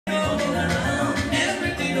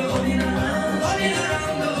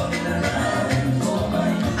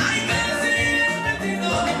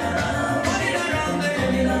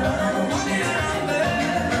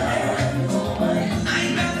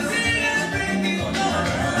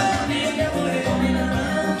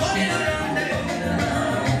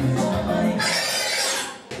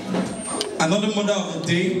Another mother of the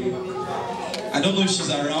day. I don't know if she's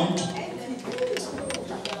around.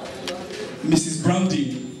 Mrs.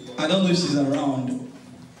 Brandy. I don't know if she's around.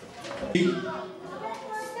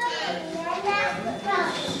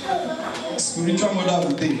 Spiritual mother of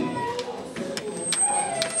the day.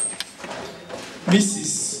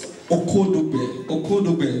 Mrs.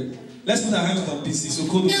 Okodobe. Let's put our hands on Mrs.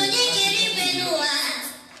 Okodobe.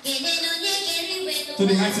 To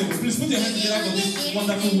the high table. Please put your hands together for this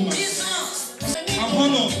wonderful woman. I'm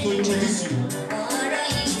honored to introduce you.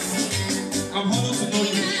 I'm honored to know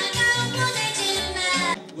you.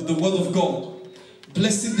 With the word of God.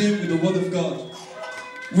 Blessing them with the word of God.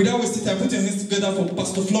 Without wasting time, put your hands together for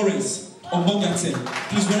Pastor Florence Obongate.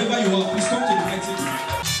 Please, wherever you are, please come to the high table.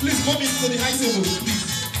 Please come into the high table, please.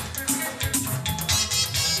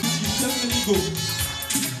 You definitely go.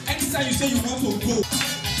 Anytime you say you want to go.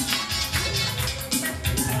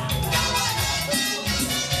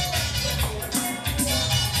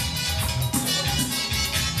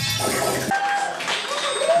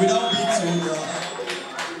 Without being told,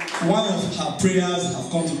 one of her prayers have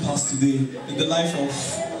come to pass today in the life of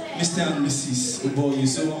Mr. and Mrs. Oboye.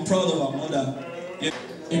 So I'm proud of our mother.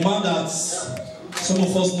 A man that some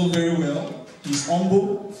of us know very well. He's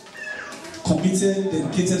humble, committed,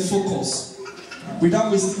 dedicated, focused.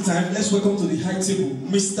 Without wasting time, let's welcome to the high table,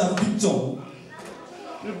 Mr. Victor.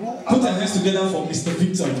 Put our hands together for Mr.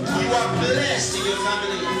 Victor. You are blessed in your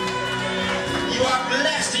family. You are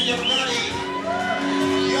blessed in your money.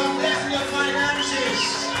 You are blessed in your finances.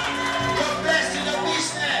 You are blessed in your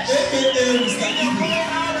business. Mr.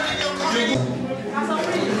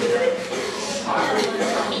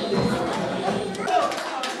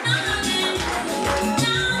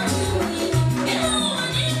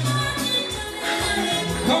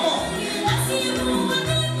 Come on.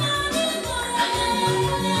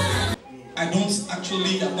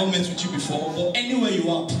 I've not met with you before, but anywhere you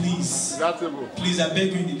are, please, please, I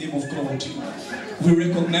beg you in the name of God, we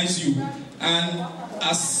recognize you. And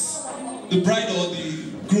as the bride or the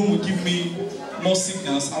groom will give me more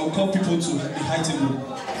signals, I will call people to the high table.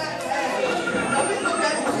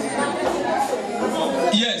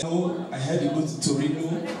 Yes. So I heard you go to Torino,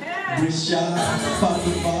 Brescia,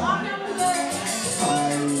 Padova.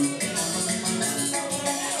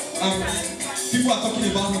 People are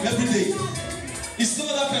talking about him every day. It's no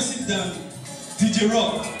other person than DJ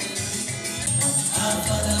Rock.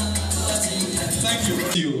 Thank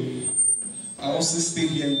you. I also stay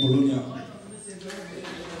here in Bologna.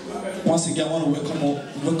 Once again, I want to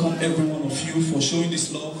welcome every one of you for showing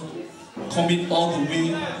this love, coming all the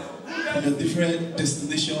way from a different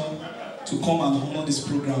destination to come and honor this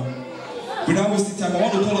program. Without wasting time, I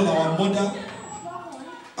want to call on our mother,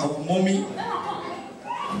 our mommy,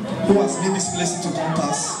 who has made this blessing to come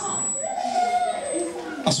pass.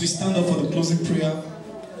 As we stand up for the closing prayer.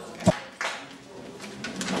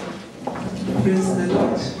 Praise the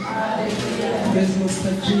Lord. Praise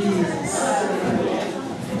Master Jesus.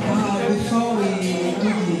 Before we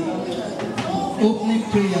do the opening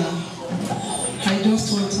prayer, I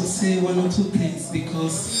just want to say one or two things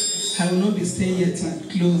because I will not be staying here till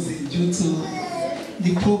closing due to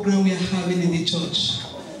the program we are having in the church.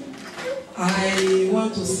 I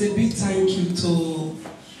want to say big thank you to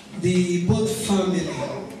the both family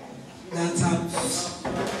that have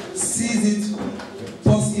seized it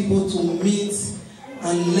possible to meet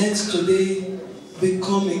and let today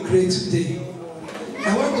become a great day.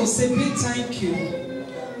 I want to say big thank you,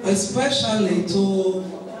 especially to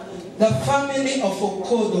the family of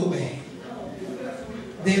Okodobe.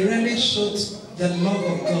 They really showed the love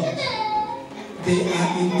of God. They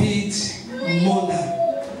are indeed mother.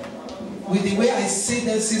 With the way I see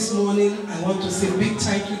this morning, I want to say big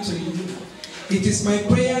thank you to you. It is my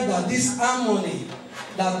prayer that this harmony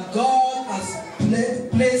that God has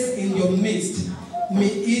placed in your midst, may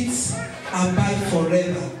it abide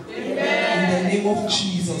forever. Amen. In the name of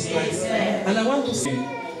Jesus Christ. Amen. And I want to say,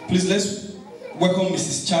 please let's welcome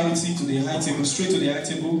Mrs. Charity to the high table, straight to the high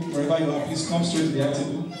table. Wherever you are, please come straight to the high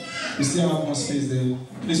table. We still have more space there.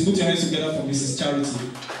 Please put your hands together for Mrs. Charity,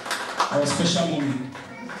 our special mommy.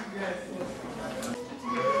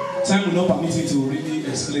 Time will not permit me to really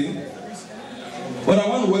explain. But I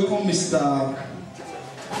want to welcome the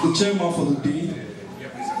chairman for the day,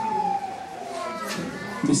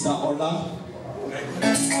 Mr. Ola,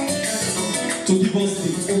 to give us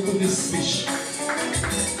the opening speech.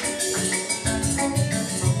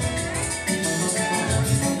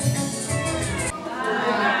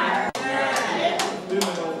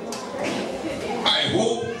 I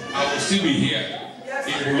hope I will still be here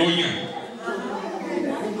in Bologna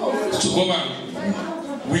to come and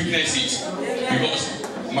witness it, because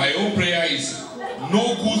my own prayer is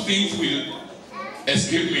no good things will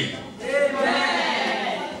escape me.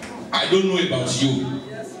 I don't know about you.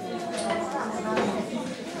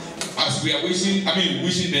 As we are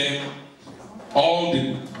wishing them all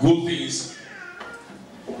the good things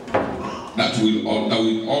that will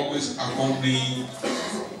always accompany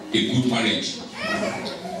a good marriage.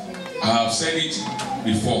 I have said it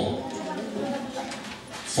before.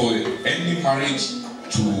 For any marriage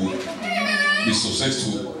to be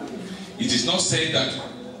successful, it is not said that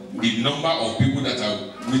the number of people that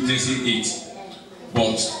are witnessing it,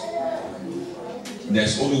 but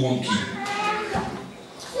there's only one key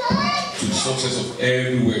to the success of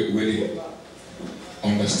every wedding: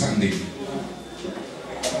 understanding.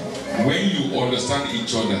 When you understand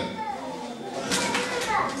each other,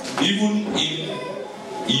 even in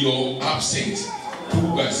your absence,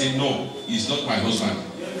 people can say, no, he's not my husband.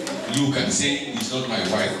 You can say, he's not my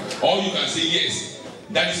wife. Or you can say, yes,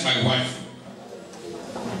 that is my wife.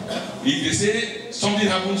 If they say something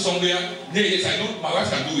happened somewhere, yes, I know my wife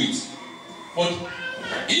can do it. But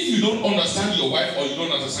if you don't understand your wife or you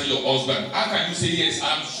don't understand your husband, how can you say, yes,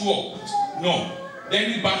 I'm sure? No.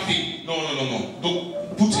 Any bad thing, no.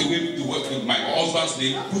 Don't put away my husband's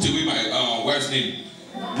name, put away my wife's name.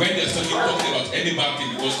 When there's something talking about any bad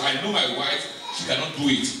thing, because I know my wife, she cannot do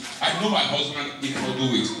it. I know my husband, he cannot do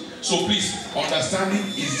it. So please, understanding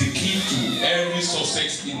is the key to every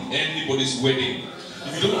success in anybody's wedding.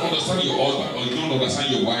 If you don't understand your husband or you don't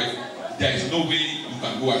understand your wife, there is no way you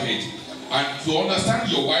can go ahead. And to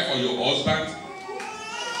understand your wife or your husband,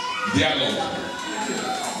 dear Lord,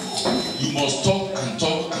 you must talk and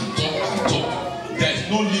talk and talk and talk. There is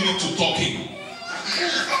no limit to talking.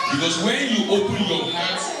 Because when you open your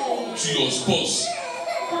heart to your spouse,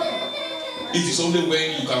 it is only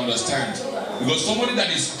when you can understand. Because somebody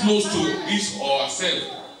that is close to his or herself,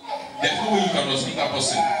 there's no way you can understand that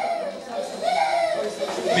person.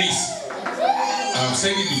 Please, I've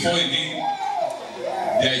said it before again,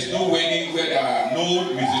 there is no wedding where there are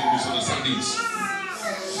no misunderstandings.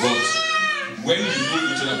 But when you know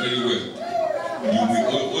each other very well, you will be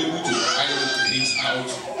able to iron things out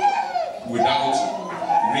without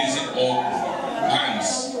raising up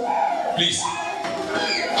hands. Please,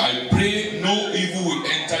 I pray no evil will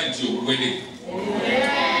enter into your wedding.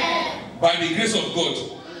 By the grace of God,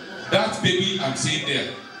 that baby I'm seeing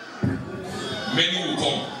there, many will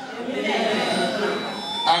come.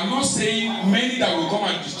 I'm not saying many that will come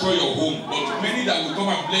and destroy your home, but many that will come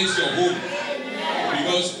and bless your home.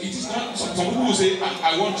 Because it is not, some people will say,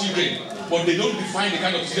 I want children, but they don't define the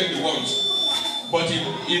kind of children they want. But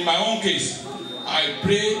in my own case, I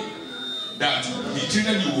pray that the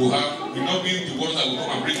children you will have will not be the ones that will come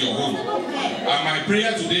and bring your home. And my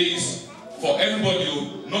prayer today is for everybody,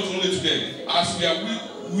 not only to them. As we are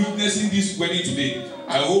witnessing this wedding today,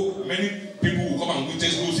 I hope many people will come and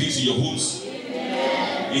witness those things in your homes.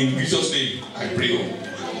 In Jesus' name, I pray.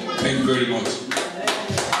 Thank you very much.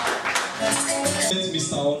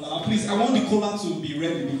 Mr. Ona, please, I want the cola to be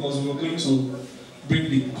ready because we are going to bring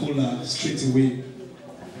the cola straight away.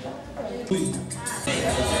 Please.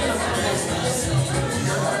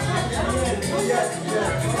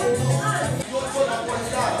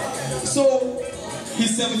 So,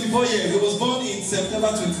 he's 74 years. He was born in September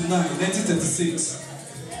 29, 1936.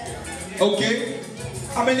 Okay?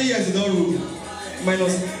 How many years did he rule?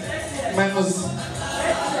 Minus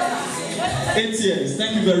 8 years.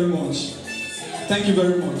 Thank you very much. Thank you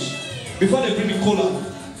very much. Before they bring the cola,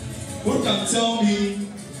 who can tell me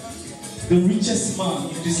the richest man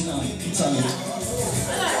in this land, Italy?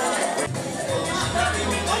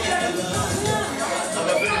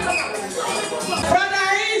 Brother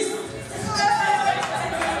is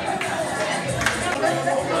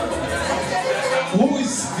who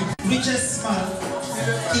is the richest man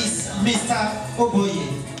is Mr. Oboye.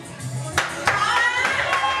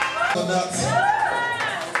 for that?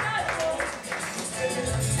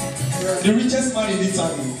 The richest man in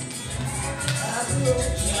Italy.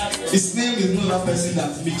 His name is no other person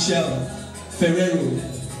than Michel Ferrero.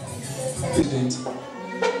 President.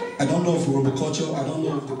 I don't know if Roboculture, I don't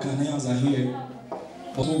know if the Ghanaians are here,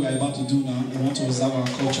 but what we're about to do now, we want to observe our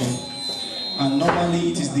culture. And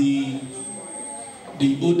normally it is the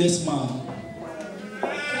oldest man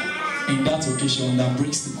in that occasion that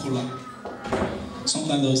breaks the collar.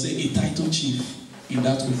 Sometimes they'll say a title chief in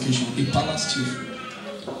that occasion, a palace chief.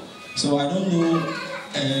 So I don't know,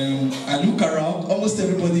 I look around, almost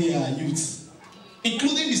everybody here are youths,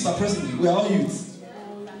 including Mr. President, we are all youths.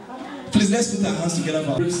 Please let's put our hands together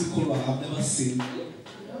for a collar I've never seen.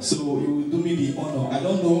 So you will do me the honor. I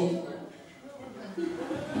don't know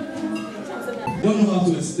how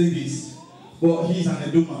to explain this. but he's an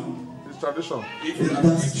Edo man. It's tradition. If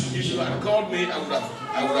you had called me, I would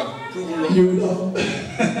have proven wrong. You would have.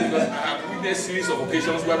 Because I have witnessed series of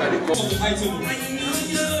occasions where they call.